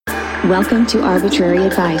Welcome to Arbitrary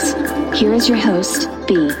Advice. Here is your host,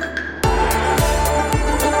 B.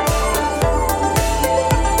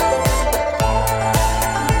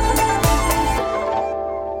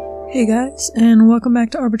 Hey guys, and welcome back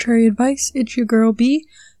to Arbitrary Advice. It's your girl B.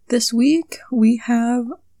 This week we have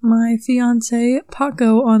my fiance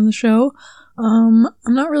Paco on the show. I'm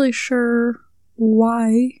not really sure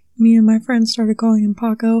why me and my friends started calling him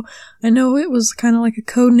Paco. I know it was kind of like a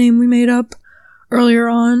code name we made up earlier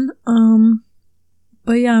on.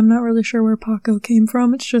 But yeah, I'm not really sure where Paco came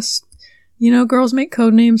from. It's just, girls make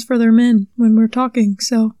code names for their men when we're talking,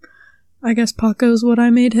 so I guess Paco's what I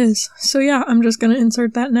made his. So yeah, I'm just gonna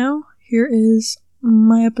insert that now. Here is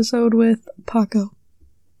my episode with Paco.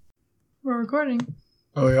 We're recording.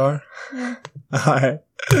 Oh, we are? Yeah. Alright.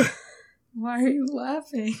 Why are you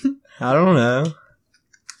laughing? I don't know.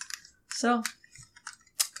 So,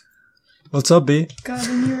 what's up, B? got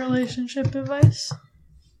any relationship advice?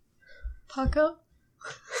 Paco?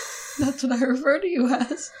 That's what I refer to you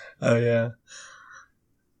as. Oh, yeah.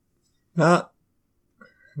 Not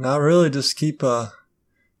really. Just keep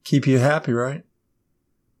you happy, right?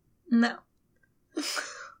 No.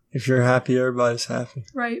 If you're happy, everybody's happy.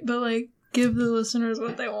 Right, but give the listeners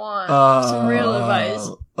what they want. Some real advice.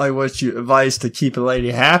 Advice to keep a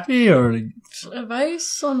lady happy, or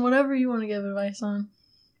Advice on whatever you want to give advice on.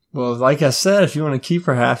 Well, like I said, if you want to keep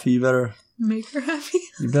her happy, you better make her happy.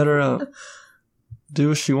 You better do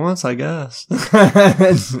what she wants, I guess.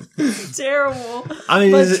 Terrible. I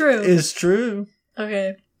mean, but true. It's true.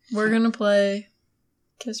 Okay, we're gonna play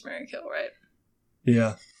Kiss, Marry, Kill, right?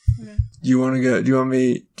 Yeah. Okay. Do you want to go? Do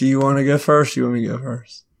you want to go first? Or you want me to go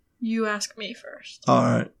first? You ask me first. All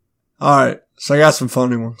right. So I got some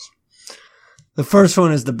funny ones. The first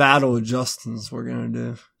one is the battle of Justins we're going to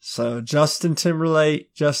do. So Justin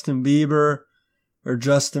Timberlake, Justin Bieber, or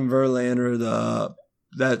Justin Verlander,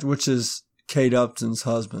 which is Kate Upton's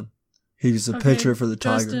husband. He's a pitcher for the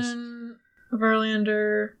Tigers. Justin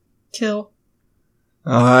Verlander, kill.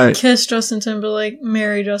 All right. Kiss Justin Timberlake,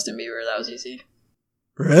 marry Justin Bieber. That was easy.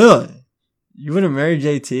 Really? You wouldn't marry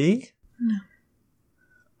JT? No.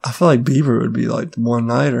 I feel like Bieber would be like the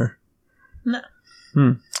one-nighter. No.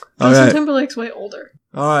 Justin Timberlake's way older.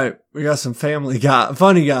 All right. We got some funny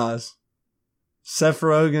guys. Seth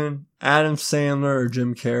Rogen, Adam Sandler, or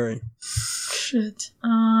Jim Carrey? Shit.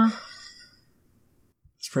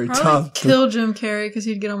 It's pretty tough. Kill Jim Carrey because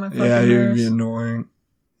he'd get on my fucking nerves. Yeah, he would be annoying.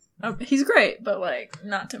 He's great, but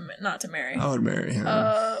not to marry. I would marry him.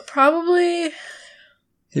 Probably.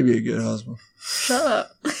 He'd be a good husband. Shut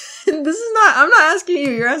up. I'm not asking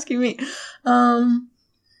you, you're asking me.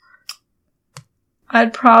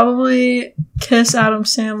 I'd probably kiss Adam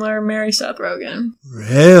Sandler, marry Seth Rogen.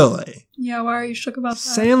 Really? Yeah, why are you shook about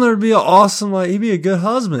that? Sandler would be awesome, he'd be a good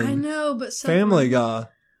husband. I know, but Seth Family guy.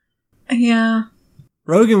 Yeah.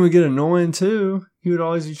 Rogen would get annoying too. He would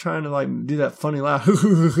always be trying to do that funny laugh.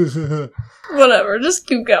 Whatever, just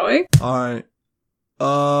keep going. Alright.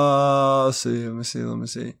 Let me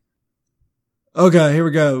see. Okay, here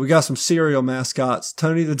we go. We got some cereal mascots.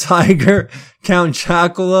 Tony the Tiger, Count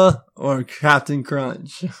Chocula, or Captain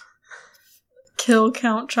Crunch. Kill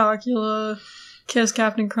Count Chocula, kiss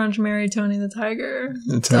Captain Crunch, marry Tony the Tiger.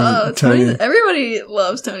 Tony. Everybody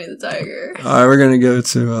loves Tony the Tiger. Alright, we're gonna go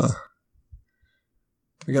to,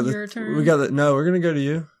 Your turn. we're gonna go to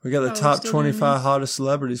you. We got the top 25 hottest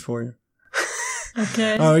celebrities for you.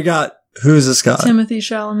 Okay. Alright, we got, who's this guy? Timothy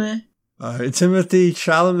Chalamet. Alright, Timothy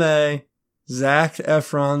Chalamet, Zac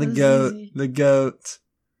Efron, the GOAT,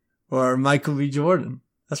 or Michael B. Jordan.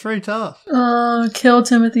 That's very tough. Kill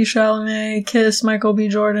Timothy Chalamet, kiss Michael B.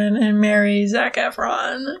 Jordan, and marry Zac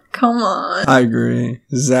Efron. Come on. I agree.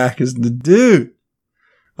 Zac is the dude.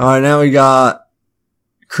 Alright, now we got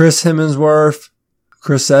Chris Hemsworth,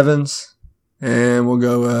 Chris Evans, and we'll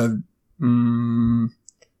go with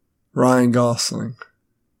Ryan Gosling.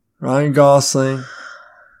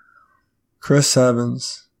 Chris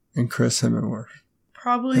Evans, and Chris Hemsworth.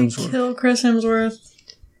 Probably kill Chris Hemsworth,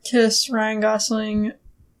 kiss Ryan Gosling,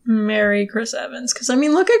 marry Chris Evans. Because,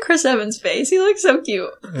 look at Chris Evans' face. He looks so cute.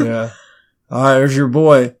 Yeah. Alright, there's your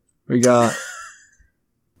boy. We got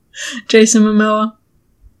Jason Momoa.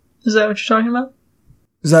 Is that what you're talking about?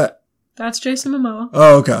 That's Jason Momoa.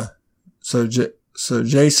 Oh, okay. So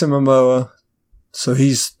Jason Momoa. So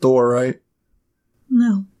he's Thor, right?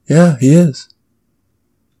 No. Yeah, he is.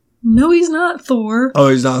 No, he's not Thor. Oh,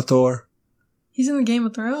 he's not Thor. He's in the Game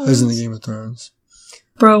of Thrones. He's in the Game of Thrones.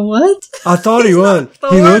 Bro, what? I thought he was.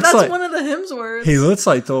 Thor? He looks That's one of the Hemsworths. He looks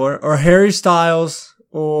like Thor. Or Harry Styles.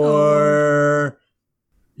 Or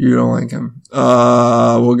You don't like him.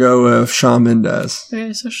 We'll go with Shawn Mendes.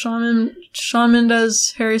 Okay, so Shawn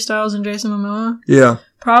Mendes, Harry Styles, and Jason Momoa. Yeah.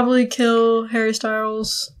 Probably kill Harry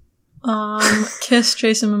Styles, kiss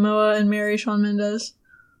Jason Momoa, and marry Shawn Mendes.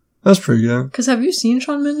 That's pretty good. Because have you seen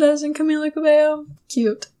Shawn Mendes and Camila Cabello?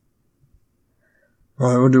 Cute.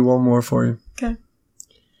 Alright, we'll do one more for you. Okay.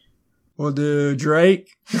 We'll do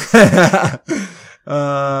Drake. Brad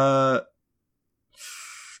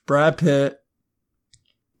Pitt.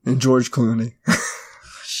 And George Clooney.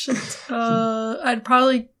 Shit. I'd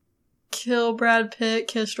probably kill Brad Pitt,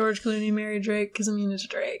 kiss George Clooney, marry Drake, because I mean, it's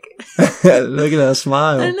Drake. Look at that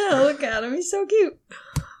smile. I know, look at him. He's so cute.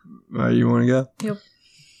 Alright, you want to go? Yep.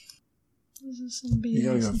 This is gonna be You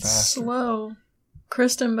gotta go nice and faster. slow.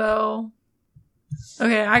 Kristen Bell.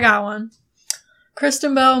 Okay, I got one.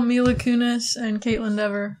 Kristen Bell, Mila Kunis, and Caitlin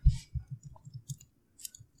Dever.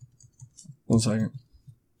 1 second.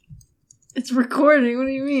 It's recording. What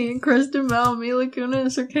do you mean? Kristen Bell, Mila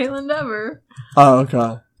Kunis, or Caitlin Dever? Oh,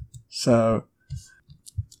 okay. So,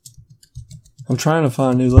 I'm trying to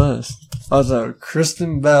find a new list. Oh, so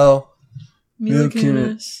Kristen Bell, Mila Mila Kunis.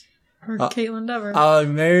 Kunis, or Caitlin Dever. I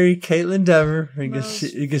would marry Caitlin Dever That because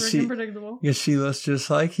was freaking predictable. she looks just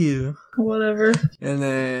like you. Whatever. And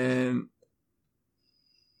then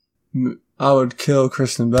I would kill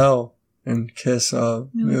Kristen Bell and kiss Mila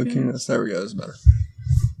Kunis. There we go. It's better.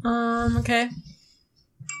 Okay.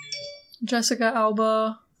 Jessica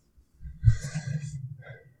Alba.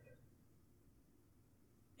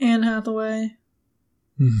 Anne Hathaway.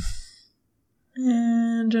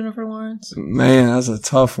 And Jennifer Lawrence. Man, that's a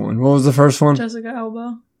tough one. What was the first one? Jessica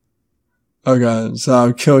Alba. Okay, so I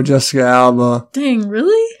would kill Jessica Alba. Dang,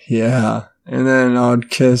 really? Yeah. And then I would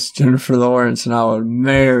kiss Jennifer Lawrence and I would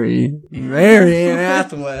marry Anne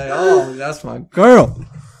Hathaway. Oh, that's my girl.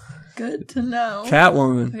 Good to know.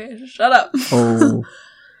 Catwoman. Okay, just shut up. Oh.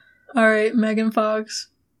 Alright, Megan Fox.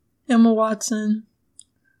 Emma Watson.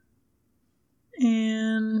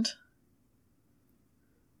 And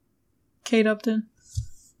Kate Upton.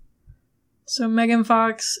 So Megan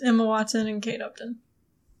Fox, Emma Watson, and Kate Upton.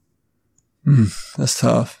 That's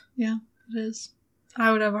tough. Yeah, it is.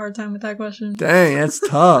 I would have a hard time with that question. Dang, that's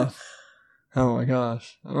tough. Oh my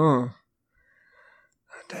gosh. Oh.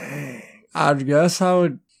 Dang. I guess I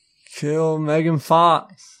would kill Megan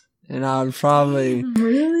Fox. And I would probably...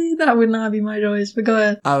 Really? That would not be my choice, but go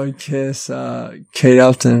ahead. I would kiss Kate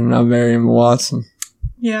Upton and I'd marry Emma Watson.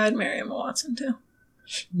 Yeah, I'd marry Emma Watson too.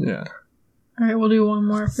 Yeah. Alright, we'll do one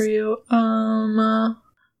more for you.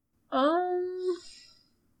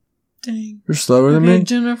 Dang. You're slower than Okay, me?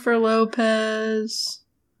 Jennifer Lopez,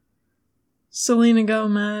 Selena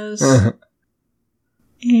Gomez,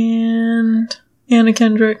 and Anna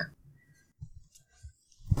Kendrick.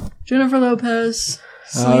 Jennifer Lopez,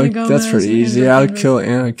 Selena Gomez. That's pretty easy. Anna I would Kendrick. kill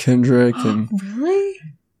Anna Kendrick and Really?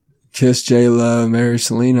 kiss J-Lo and marry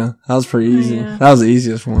Selena. That was pretty easy. Yeah. That was the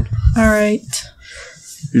easiest one. Alright.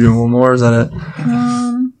 You doing one more? Or is that it?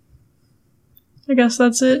 I guess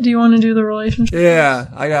that's it. Do you want to do the relationship? Yeah,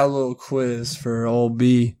 I got a little quiz for old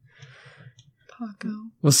B. Paco.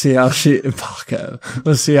 We'll see how Paco.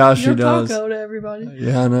 We'll see how she You're does. Paco to everybody.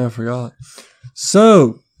 Yeah, I know. I forgot.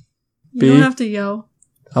 So, You B. don't have to yell.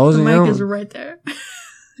 I The wasn't mic yelling. is right there.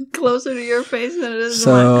 Closer to your face than it is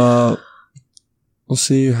mine. So, we'll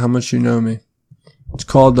see how much you know me. It's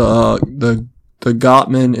called the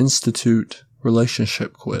Gottman Institute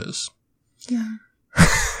Relationship Quiz. Yeah.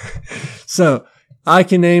 So, I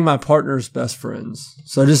can name my partner's best friends.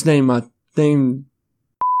 So just name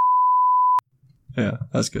Yeah,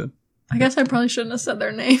 that's good. I guess I probably shouldn't have said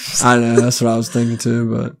their names. I know, that's what I was thinking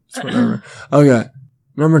too, but it's whatever. Okay.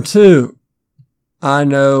 Number 2. I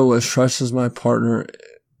know what stresses my partner.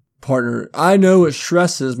 I know what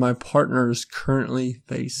stresses my partner is currently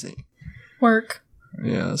facing. Work.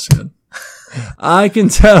 Yeah, that's good. I can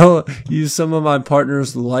tell you some of my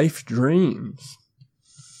partner's life dreams.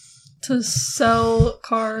 To sell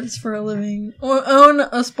cards for a living. Or own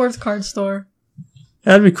a sports card store.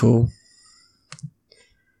 That'd be cool.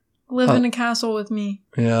 Live in a castle with me.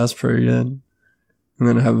 Yeah, that's pretty good. And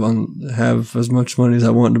then have as much money as I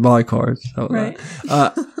want to buy cards. How about Right.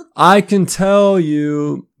 that? I can tell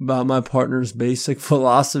you about my partner's basic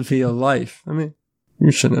philosophy of life. I mean,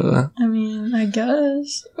 you should know that. I mean, I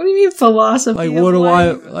guess. What do you mean philosophy? Like, of what do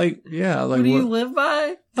I, life? like, yeah, like, What do you live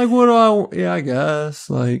by? like, what do I, yeah, I guess.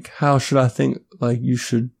 Like, how should I think, like, you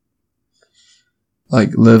should,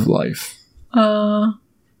 like, live life?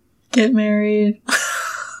 Get married.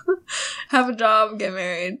 Have a job, get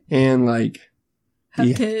married. And, like,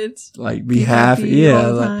 Have kids. like, be happy. Yeah, all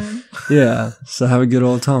the like, time. yeah. So have a good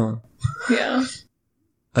old time. Yeah.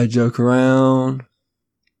 I joke around.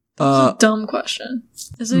 That's a dumb question.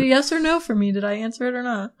 Is it a yes or no for me? Did I answer it or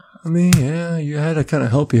not? I mean, yeah, you had to kind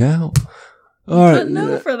of help you out. All right. But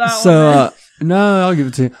no for that so, no, I'll give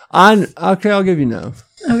it to you. I'll give you no.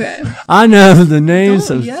 Okay. I know the names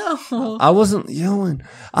Don't of. yell. I wasn't yelling.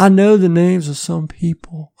 I know the names of some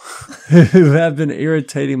people who have been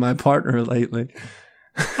irritating my partner lately.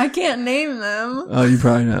 I can't name them. Oh, you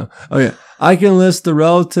probably know. Oh, yeah. I can list the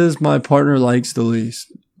relatives my partner likes the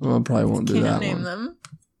least. Well, I probably won't do Can't that name one. them.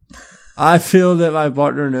 I feel that my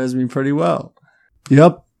partner knows me pretty well.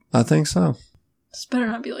 Yep, I think so. This better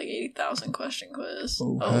not be like 80,000 question quiz.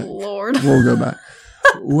 Oh, Oh, heck. Lord. We'll go back.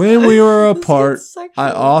 When we were This apart, gets sexual. I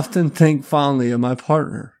often think fondly of my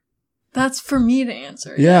partner. That's for me to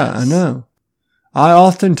answer. Yeah, yes. I know. I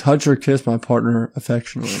often touch or kiss my partner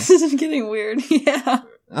affectionately. This is getting weird. Yeah.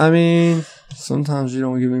 I mean, sometimes you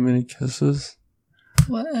don't give me many kisses.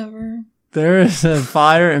 Whatever. There is a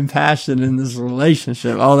fire and passion in this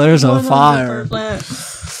relationship. Oh, there's a fire. 100%.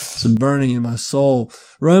 It's burning in my soul.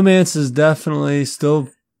 Romance is definitely still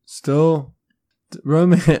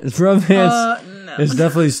romance No. is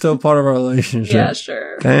definitely still part of our relationship. Yeah,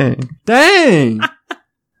 sure. Dang.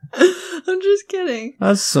 I'm just kidding.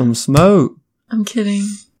 That's some smoke. I'm kidding.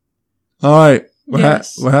 All right.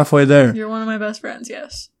 Yes. We're halfway there. You're one of my best friends,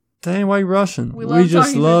 yes. Dang, why you rushing? We love just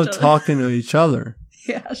talking to love each other. talking to each other.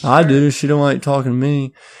 Yeah, sure. I do. She don't like talking to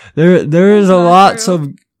me. There is That's a not lot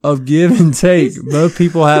true. of give and take. Both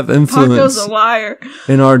people have influence Paco's a liar.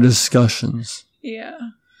 in our discussions. Yeah.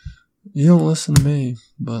 You don't listen to me,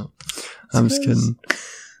 but I'm just kidding.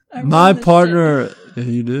 I My run this partner, yeah,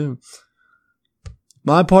 you do.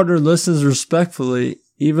 My partner listens respectfully,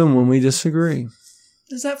 even when we disagree.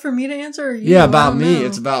 shit. Is that for me to answer or you? Yeah, I about don't me. know.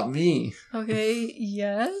 It's about me. Okay,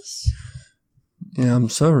 yes. Yeah, I'm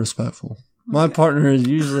so respectful. My Okay. partner is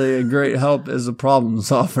usually a great help as a problem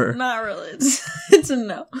solver. Not really. It's a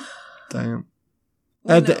no. Damn.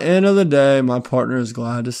 We At know. the end of the day, my partner is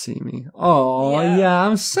glad to see me. Oh, Yeah. yeah,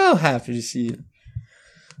 I'm so happy to see you.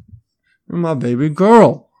 You're my baby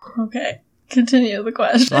girl. Okay. Continue the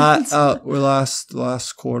questions. We're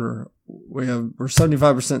last quarter. We're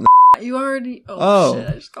 75%. You already. Oh, Oh. shit.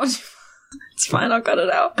 I just called you. It's fine. I'll cut it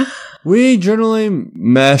out. We generally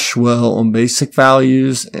mesh well on basic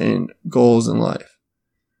values and goals in life.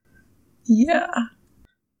 Yeah.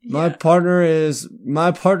 My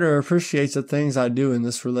partner appreciates the things I do in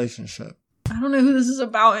this relationship. I don't know who this is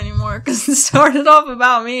about anymore because it started off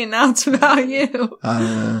about me and now it's about you. I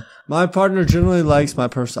don't know. My partner generally likes my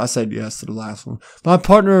I said yes to the last one. My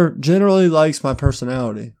partner generally likes my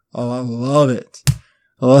personality. Oh, I love it.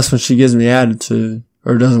 Unless when she gives me attitude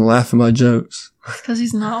or doesn't laugh at my jokes. Because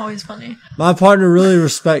he's not always funny. My partner really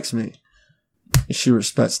respects me. And she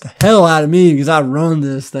respects the hell out of me because I run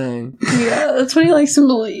this thing. Yeah, that's what he likes to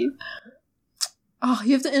believe. Oh,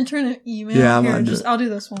 you have to enter in an email? Yeah, I'm Here, gonna do it. I'll do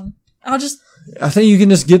this one. I think you can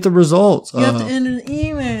just get the results. You have to enter an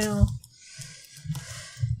email.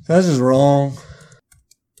 That's just wrong.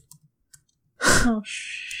 Oh,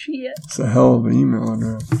 shit. It's a hell of an email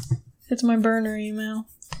address. It's my burner email.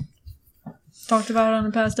 Talked about it on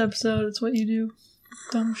a past episode. It's what you do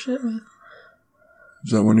dumb shit with.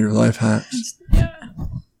 Is that one of your life hacks? Yeah.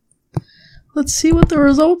 Let's see what the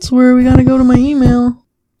results were. We gotta go to my email.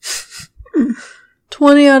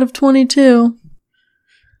 20 out of 22.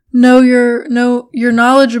 Your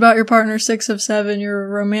knowledge about your partner, 6 of 7. Your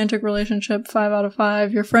romantic relationship, 5 out of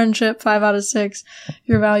 5. Your friendship, 5 out of 6.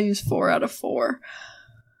 Your values, 4 out of 4.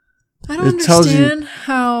 I don't It tells you- understand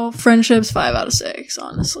how friendship's 5 out of 6,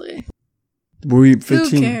 honestly. Were we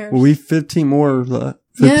 15? cares? Were we 15 more? 15?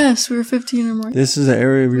 Yes, we were 15 or more. This is an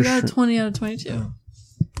area of We your got a shirt. 20 out of 22.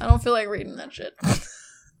 I don't feel like reading that shit.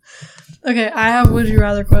 Okay, I have would you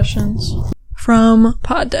rather questions from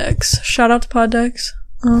Poddex. Shout out to Poddex.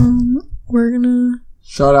 We're gonna...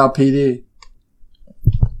 Shout out PD.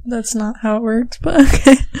 That's not how it works, but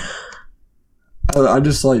okay. I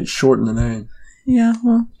just like shorten the name. Yeah,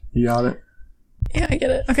 well, You got it? yeah, I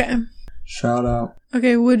get it. Okay. Shout out.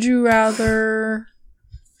 Okay, would you rather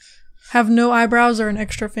have no eyebrows or an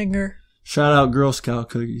extra finger? Shout out Girl Scout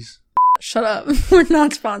cookies. Shut up. We're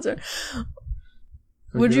not sponsored.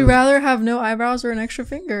 Would you Okay. rather have no eyebrows or an extra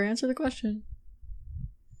finger? Answer the question.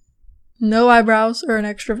 No eyebrows or an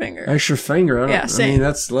extra finger. Extra finger? Yeah, I same. mean,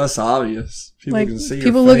 that's less obvious. People Like, can see your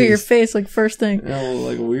people look at your face like first thing. Yeah, well,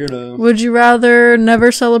 like a weirdo. Would you rather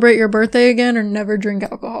never celebrate your birthday again or never drink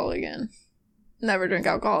alcohol again? Never drink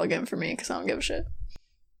alcohol again for me because I don't give a shit.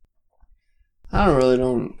 I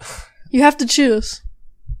don't. You have to choose.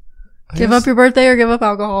 I Give guess- up your birthday or give up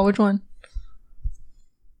alcohol. Which one?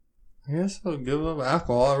 I guess I'll give up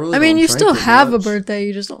alcohol. I really I mean, don't you drink still it have much. a birthday.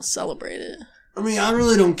 You just don't celebrate it. I mean, I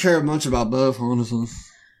really don't care much about both, honestly.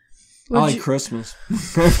 I like Christmas.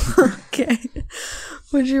 Okay.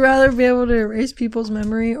 Would you rather be able to erase people's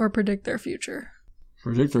memory or predict their future?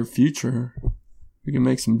 Predict their future. We can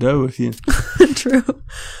make some dough with you. True.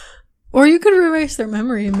 Or you could erase their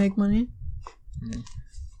memory and make money. Mm.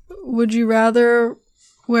 Would you rather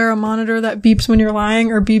wear a monitor that beeps when you're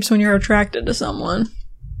lying or beeps when you're attracted to someone?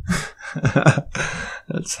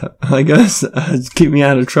 That's, I guess, keep me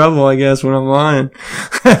out of trouble, I guess, when I'm lying.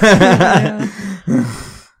 Yeah.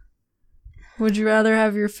 Would you rather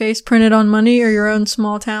have your face printed on money or your own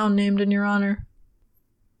small town named in your honor?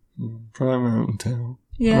 Probably my own town.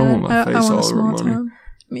 Yeah, I don't want my face I want all a small over money. town.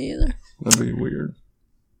 Me either. That'd be weird.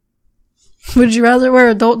 Would you rather wear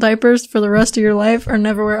adult diapers for the rest of your life or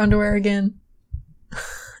never wear underwear again?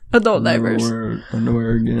 Adult diapers. Never wear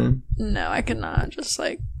underwear again. No, I could not. Just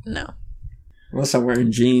no. Unless I'm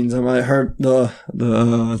wearing jeans, I might hurt the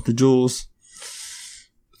jewels.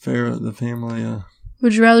 The family.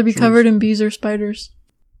 Would you rather be covered in bees or spiders?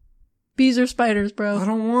 Bees or spiders, bro? I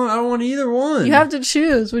don't want either one. You have to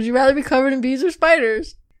choose. Would you rather be covered in bees or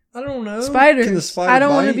spiders? I don't know. Spiders. Can the spider I don't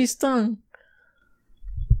bite? want to be stung.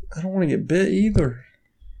 I don't want to get bit either.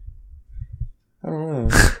 I don't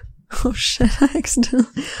know. Oh shit, I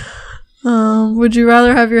accidentally. Would you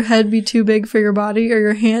rather have your head be too big for your body or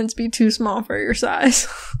your hands be too small for your size?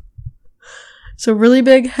 So really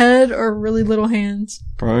big head or really little hands?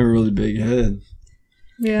 Probably a really big head.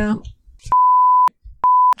 Yeah.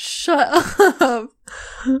 Shut up.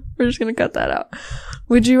 We're just gonna cut that out.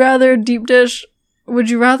 Would you rather have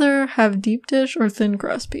deep dish or thin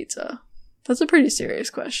crust pizza? That's a pretty serious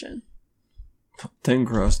question. Thin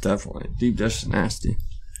crust, definitely. Deep dish is nasty.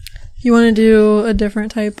 You want to do a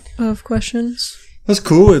different type of questions? That's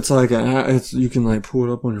cool. It's like you can pull it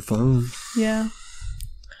up on your phone. Yeah.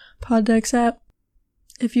 Poddex app.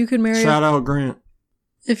 If you could marry Shout out Grant.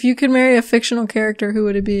 If you could marry a fictional character, who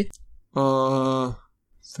would it be? Fictional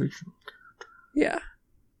character. Yeah.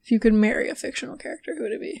 If you could marry a fictional character, who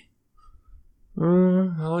would it be?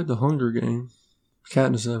 I like the Hunger Games.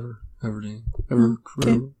 Katniss Everdeen.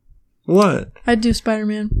 Okay. What? I'd do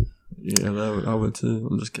Spider-Man. Yeah, I would too.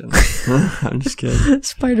 I'm just kidding. I'm just kidding.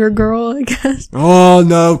 Spider-Girl, I guess. Oh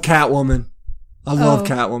no, Catwoman. I love Oh.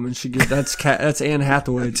 Catwoman. That's Anne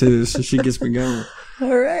Hathaway too, so she gets me going.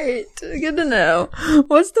 All right, good to know.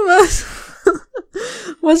 What's the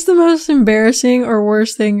most embarrassing or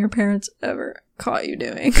worst thing your parents ever caught you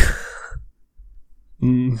doing?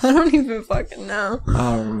 I don't even fucking know.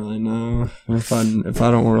 I don't really know if I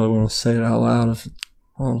don't really want to say it out loud.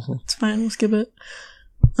 Honestly, it's fine. We'll skip it.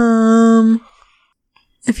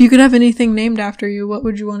 If you could have anything named after you, what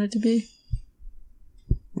would you want it to be?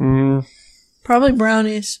 Probably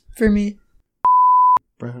brownies for me.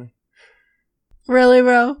 Brownie. Really,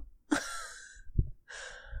 bro?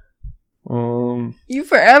 You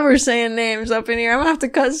forever saying names up in here. I'm gonna have to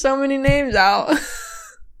cut so many names out.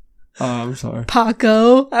 Oh, I'm sorry.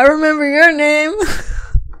 Paco. I remember your name.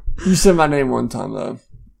 You said my name one time though.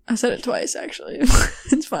 I said it twice actually.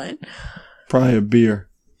 It's fine. Probably a beer.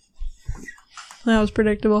 That was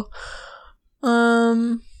predictable.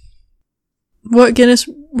 What Guinness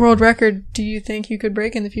World Record do you think you could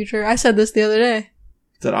break in the future? I said this the other day.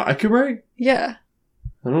 That I could break? Yeah.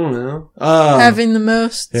 I don't know. Having the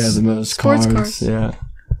most. Yeah, the most sports cars. Yeah.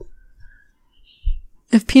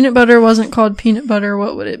 If peanut butter wasn't called peanut butter,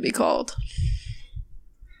 what would it be called?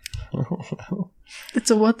 I don't know.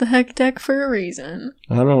 It's a what the heck deck for a reason.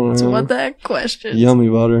 I don't know. It's a what the heck question. Yummy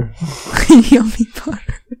butter. Yummy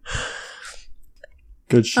butter.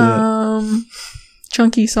 Good shit.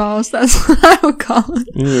 Chunky sauce, that's what I would call it.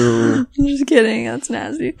 Ew. I'm just kidding, that's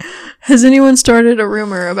nasty. Has anyone started a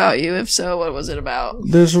rumor about you? If so, what was it about?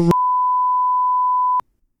 There's a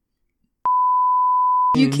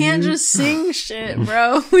You can't just sing shit,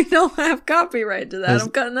 bro. We don't have copyright to that. I'm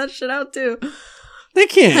cutting that shit out too. They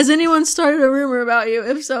can't. Has anyone started a rumor about you?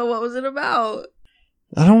 If so, what was it about?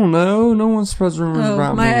 I don't know. No one spreads rumors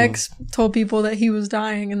about my me. ex told people that he was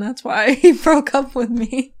dying and that's why he broke up with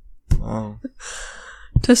me. Oh.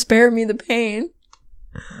 To spare me the pain.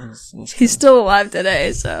 That's He's still alive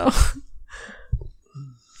today, so.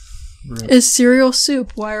 Right. Is cereal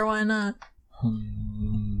soup? Why or why not?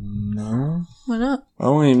 No. Why not? I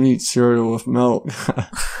don't even eat cereal with milk.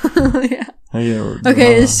 Yeah.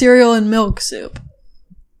 Okay, is cereal and milk soup?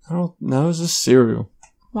 I don't know. It's just cereal.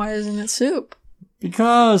 Why isn't it soup?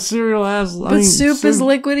 Because cereal has. But soup is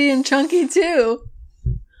liquidy and chunky too.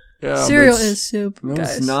 Yeah, cereal is soup, no,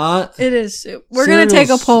 guys. it's not. It is soup. We're gonna take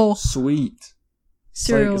a poll. Sweet.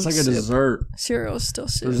 Cereal. It's like a soup. dessert. Cereal is still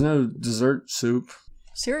soup. There's no dessert soup.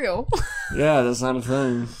 Cereal. Yeah, that's not a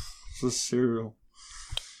thing. It's a cereal.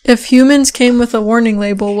 If humans came with a warning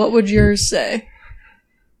label, what would yours say?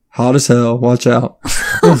 Hot as hell. Watch out.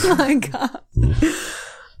 Oh my god.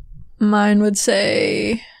 Mine would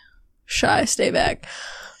say shy, stay back.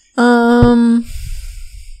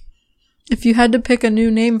 If you had to pick a new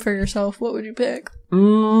name for yourself, what would you pick?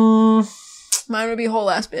 Mine would be whole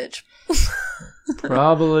ass bitch.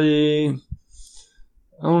 Probably,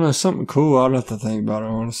 I don't know, something cool. I'd have to think about it,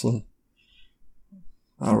 honestly.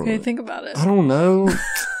 Okay, think about it. I don't know.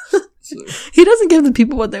 He doesn't give the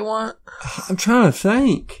people what they want. I'm trying to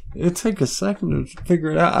think. It'd take a second to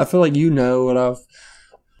figure it out. I feel like you know what I've...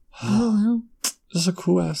 I don't know. Just a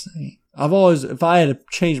cool ass name. I've always, if I had to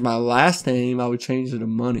change my last name, I would change it to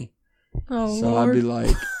Money. Oh, so Lord. I'd be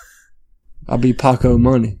like, I'd be Paco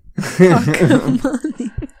Money. Paco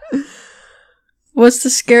Money. What's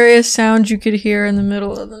the scariest sound you could hear in the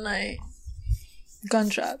middle of the night?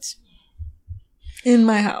 Gunshots. In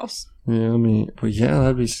my house. Yeah, I mean, but yeah,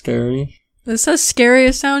 that'd be scary. It says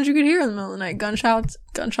scariest sound you could hear in the middle of the night. Gunshots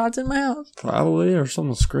in my house. Probably, or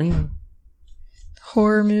someone screaming.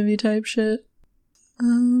 Horror movie type shit.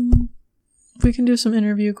 We can do some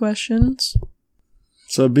interview questions.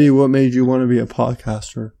 So, B, what made you want to be a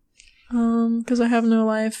podcaster? Because I have no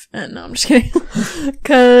life. And no, I'm just kidding.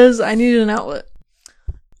 Because I needed an outlet.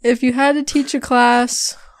 If you had to teach a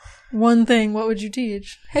class one thing, what would you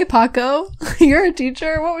teach? Hey, Paco, you're a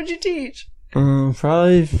teacher. What would you teach?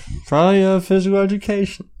 Probably physical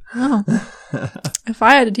education. Oh. If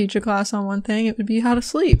I had to teach a class on one thing, it would be how to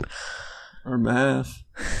sleep. Or math.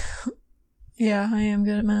 Yeah, I am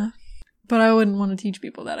good at math. But I wouldn't want to teach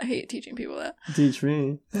people that. I hate teaching people that. Teach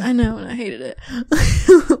me. I know, and I hated it.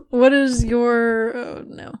 What is your... Oh,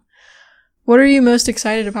 no. What are you most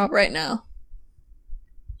excited about right now?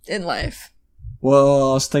 In life?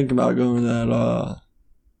 Well, I was thinking about going to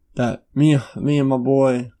that me and my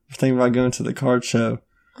boy were thinking about going to the card show.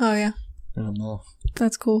 Oh, yeah. And I'm off.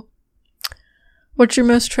 That's cool. What's your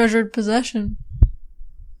most treasured possession?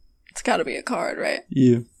 It's gotta be a card, right?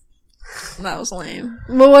 You. That was lame.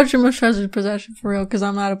 Well, what's your most treasured possession for real? Because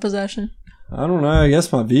I'm not a possession. I don't know. I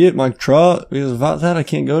guess my truck. Because without that, I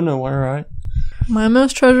can't go nowhere, right? My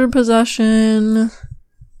most treasured possession...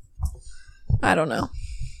 I don't know.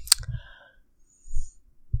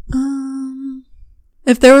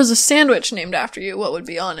 If there was a sandwich named after you, what would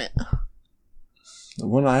be on it? The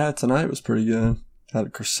one I had tonight was pretty good. Had a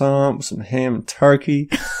croissant with some ham and turkey,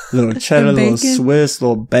 little cheddar, little Swiss,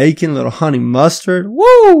 little bacon, little honey mustard.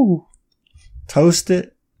 Woo! Toast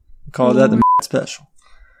it. Call that the special.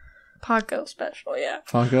 Paco special, yeah.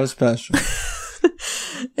 Paco special.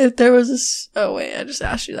 If there was oh wait, I just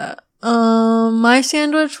asked you that. My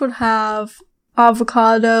sandwich would have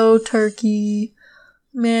avocado, turkey,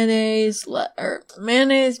 mayonnaise,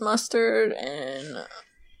 mustard,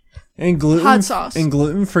 and gluten hot sauce. And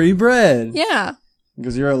gluten-free bread. Yeah.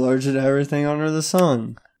 Because you're allergic to everything under the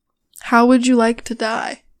sun. How would you like to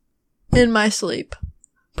die? In my sleep.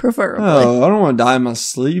 Preferably. Oh, I don't want to die in my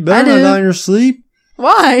sleep. You better I do. not die in your sleep.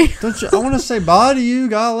 Why? Don't you? I want to say bye to you,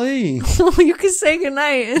 golly. Well, you can say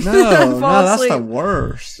goodnight and No, then fall that's asleep. the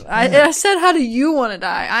worst. I said, how do you want to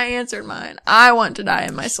die? I answered mine. I want to die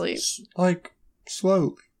in my sleep. Like,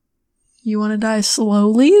 slowly. You want to die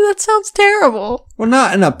slowly? That sounds terrible. Well,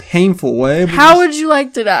 not in a painful way. But How would you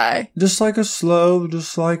like to die? Just like a slow,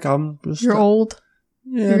 just like I'm just... You're old.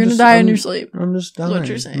 Yeah, You're going to die in your sleep. I'm just dying. That's what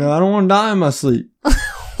you're saying. No, I don't want to die in my sleep.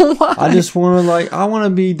 Why? I just want to I want to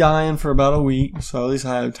be dying for about a week, so at least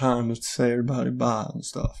I have time to say everybody bye and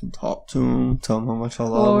stuff and talk to them, tell them how much I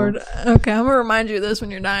love Lord. them. Okay, I'm going to remind you of this when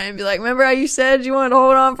you're dying. Be like, remember how you said you wanted to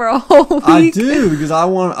hold on for a whole week? I do, because I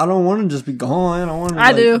don't want to just be gone.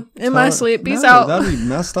 I do. In my sleep. Peace out. That'd be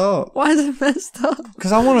messed up. Why is it messed up?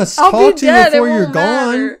 Because I want to I'll talk be to you dead, before it you're won't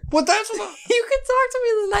gone. matter. Well, that's what You can talk to me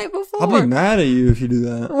the night before. I'll be mad at you if you do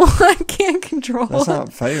that. Well, I can't control That's it.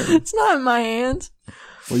 not fair. It's not in my hands.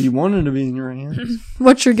 Well, you wanted to be in your hands.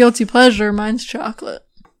 What's your guilty pleasure? Mine's chocolate.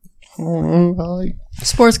 I don't know. I like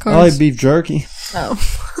Sports cards. I like beef jerky. Oh.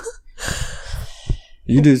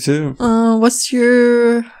 You do too.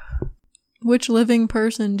 Which living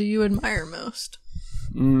person do you admire most?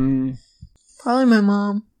 Probably my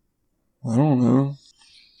mom. I don't know.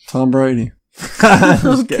 Tom Brady.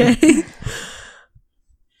 Okay.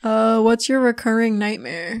 What's your recurring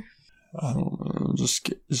nightmare? I don't know. Just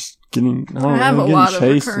getting. I have a lot of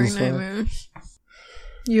recurring nightmares.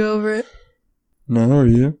 You over it? No, are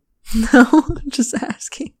you? No, just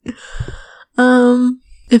asking.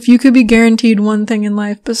 If you could be guaranteed one thing in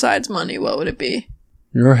life besides money, what would it be?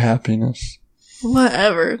 Your happiness.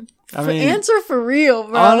 Whatever. I mean, answer for real,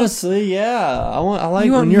 bro. honestly, yeah. I like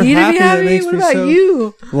you want when you're me happy. To be happy? It makes what me about so.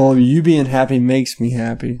 you? Well, you being happy makes me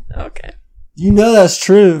happy. Okay. You know that's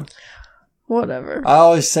true. Whatever. I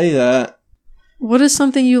always say that. What is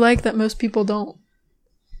something you like that most people don't?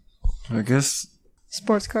 I guess.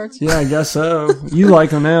 Sports cards. Yeah, I guess so. You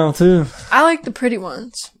like them now too. I like the pretty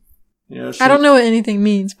ones. Yeah. I don't know what anything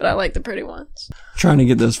means, but I like the pretty ones. Trying to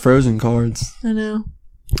get those Frozen cards. I know.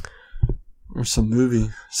 Or some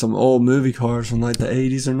old movie cards from like the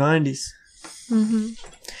 80s or 90s. Mm-hmm.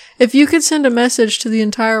 If you could send a message to the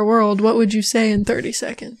entire world, what would you say in 30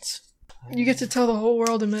 seconds? You get to tell the whole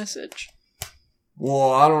world a message.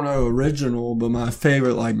 Well, I don't know original, but my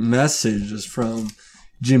favorite like message is from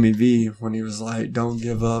Jimmy V when he was like, "Don't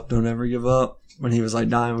give up, don't ever give up." When he was like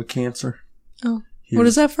dying with cancer. Oh, what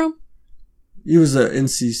is that from? He was an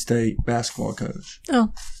NC State basketball coach.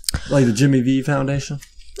 Oh, like the Jimmy V Foundation.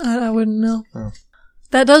 I wouldn't know. Oh.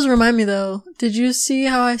 That does remind me though. Did you see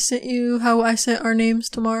how I sent our names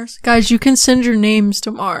to Mars? Guys, you can send your names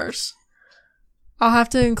to Mars. I'll have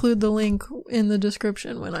to include the link in the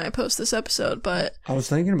description when I post this episode, but I was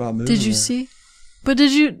thinking about moving. Did you there. see? But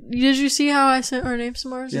did you see how I sent our names to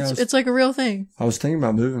Mars? Yeah, it's like a real thing. I was thinking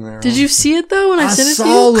about moving there. Did you see it though when I sent it to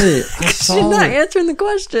you? I saw You're not it. answering the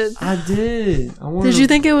question. I did. Did you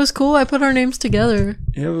think it was cool? I put our names together.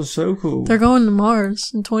 It was so cool. They're going to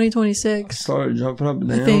Mars in I 2026. started jumping up and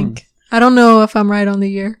down. I think. I don't know if I'm right on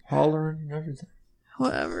the year. Hollering and everything.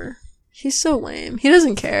 Whatever. He's so lame. He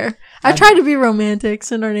doesn't care. I tried to be romantic,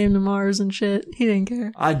 send our name to Mars and shit. He didn't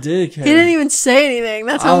care. I did care. He didn't even say anything.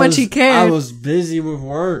 That's how much he cared. I was busy with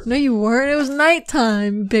work. No, you weren't. It was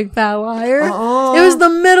nighttime, big fat liar. Uh-uh. It was the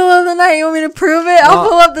middle of the night. You want me to prove it? I'll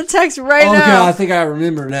pull up the text right now. Okay, I think I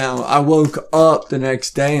remember now. I woke up the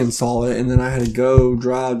next day and saw it, and then I had to go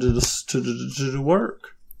drive to the work.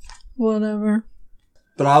 Whatever.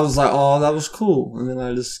 But I was like, oh, that was cool. And then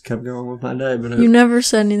I just kept going with my day. But You never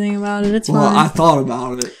said anything about it. It's well, fine. I thought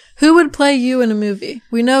about it. Who would play you in a movie?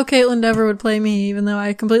 We know Caitlin Dever would play me, even though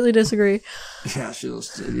I completely disagree. Yeah, she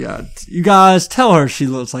looks. Yeah, you guys tell her she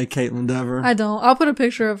looks like Caitlin Dever. I don't. I'll put a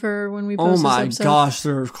picture of her when we post Oh my this episode. gosh,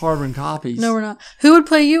 they're carbon copies. No, we're not. Who would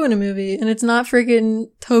play you in a movie? And it's not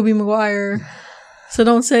freaking Tobey Maguire. So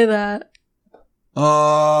don't say that.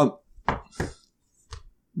 The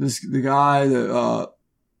guy that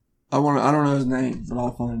I don't know his name, but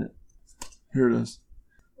I'll find it. Here it is.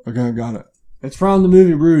 Okay, I got it. It's from the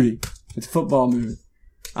movie Rudy. It's a football movie.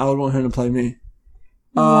 I would want him to play me.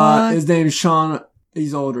 What? His name is Sean.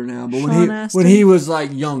 He's older now, but Sean Astin? when he was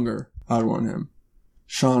like younger, I'd want him.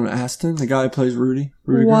 Sean Astin, the guy who plays Rudy.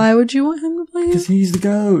 Why would you want him to play you? Because he's the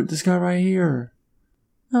GOAT. This guy right here.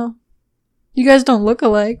 Oh. You guys don't look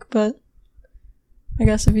alike, but I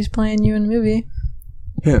guess if he's playing you in a movie.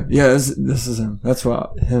 Him. Yeah, this is him. That's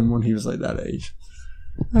what him when he was like that age.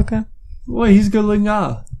 Okay. Well, he's a good looking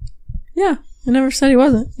guy. Yeah. I never said he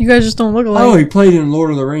wasn't. You guys just don't look alike. Oh, he played in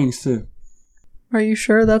Lord of the Rings too. Are you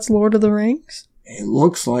sure that's Lord of the Rings? It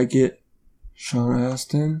looks like it. Sean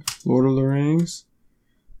Astin, Lord of the Rings.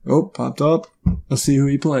 Oh, popped up. Let's see who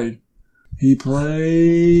he played. He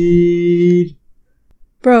played...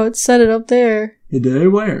 Bro, it said it up there. He did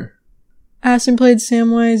where? Aston played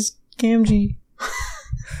Samwise Gamgee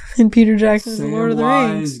in Peter Jackson's The Lord of the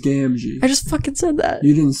Rings. Gamgee. I just fucking said that.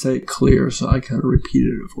 You didn't say it clear, so I kind of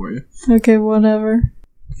repeated it for you. Okay, whatever.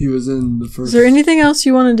 He was in the first... Is there anything else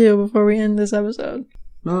you want to do before we end this episode?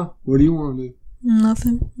 No. What do you want to do?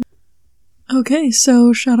 Nothing. Okay,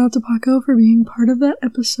 so shout out to Paco for being part of that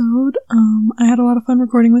episode. I had a lot of fun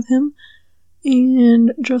recording with him.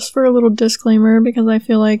 And just for a little disclaimer, because I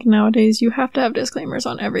feel like nowadays you have to have disclaimers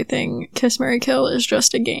on everything. Kiss, Marry, Kill is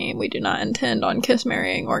just a game. We do not intend on kiss,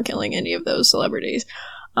 marrying, or killing any of those celebrities.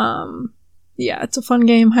 Yeah, it's a fun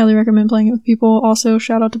game. Highly recommend playing it with people. Also,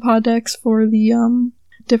 shout out to Poddex for the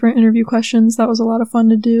different interview questions. That was a lot of fun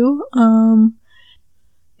to do.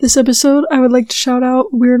 This episode, I would like to shout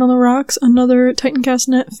out Weird on the Rocks, another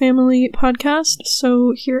TitancastNet family podcast.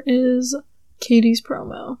 So here is Katie's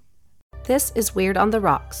promo. This is Weird on the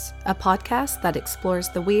Rocks, a podcast that explores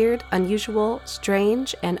the weird, unusual,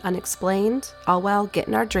 strange, and unexplained, all while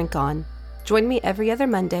getting our drink on. Join me every other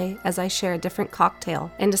Monday as I share a different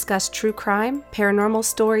cocktail and discuss true crime, paranormal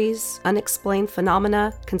stories, unexplained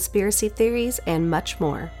phenomena, conspiracy theories, and much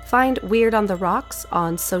more. Find Weird on the Rocks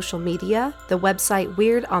on social media, the website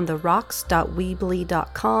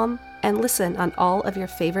weirdontheRocks.weebly.com, and listen on all of your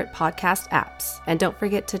favorite podcast apps. And don't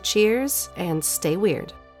forget to cheers and stay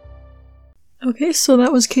weird. Okay, so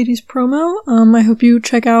that was Katie's promo. I hope you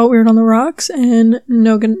check out Weird on the Rocks, and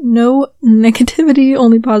no negativity,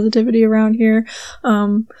 only positivity around here.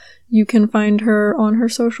 You You can find her on her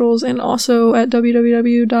socials and also at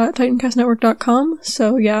www.titancastnetwork.com.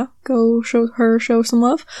 So yeah, go show some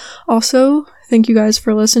love. Also, thank you guys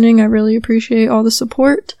for listening. I really appreciate all the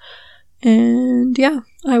support. And yeah,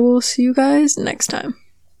 I will see you guys next time.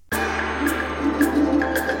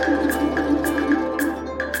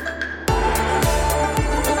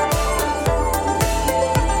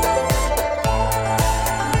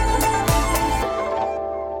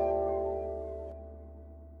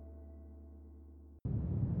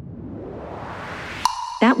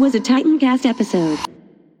 That was a Titancast episode.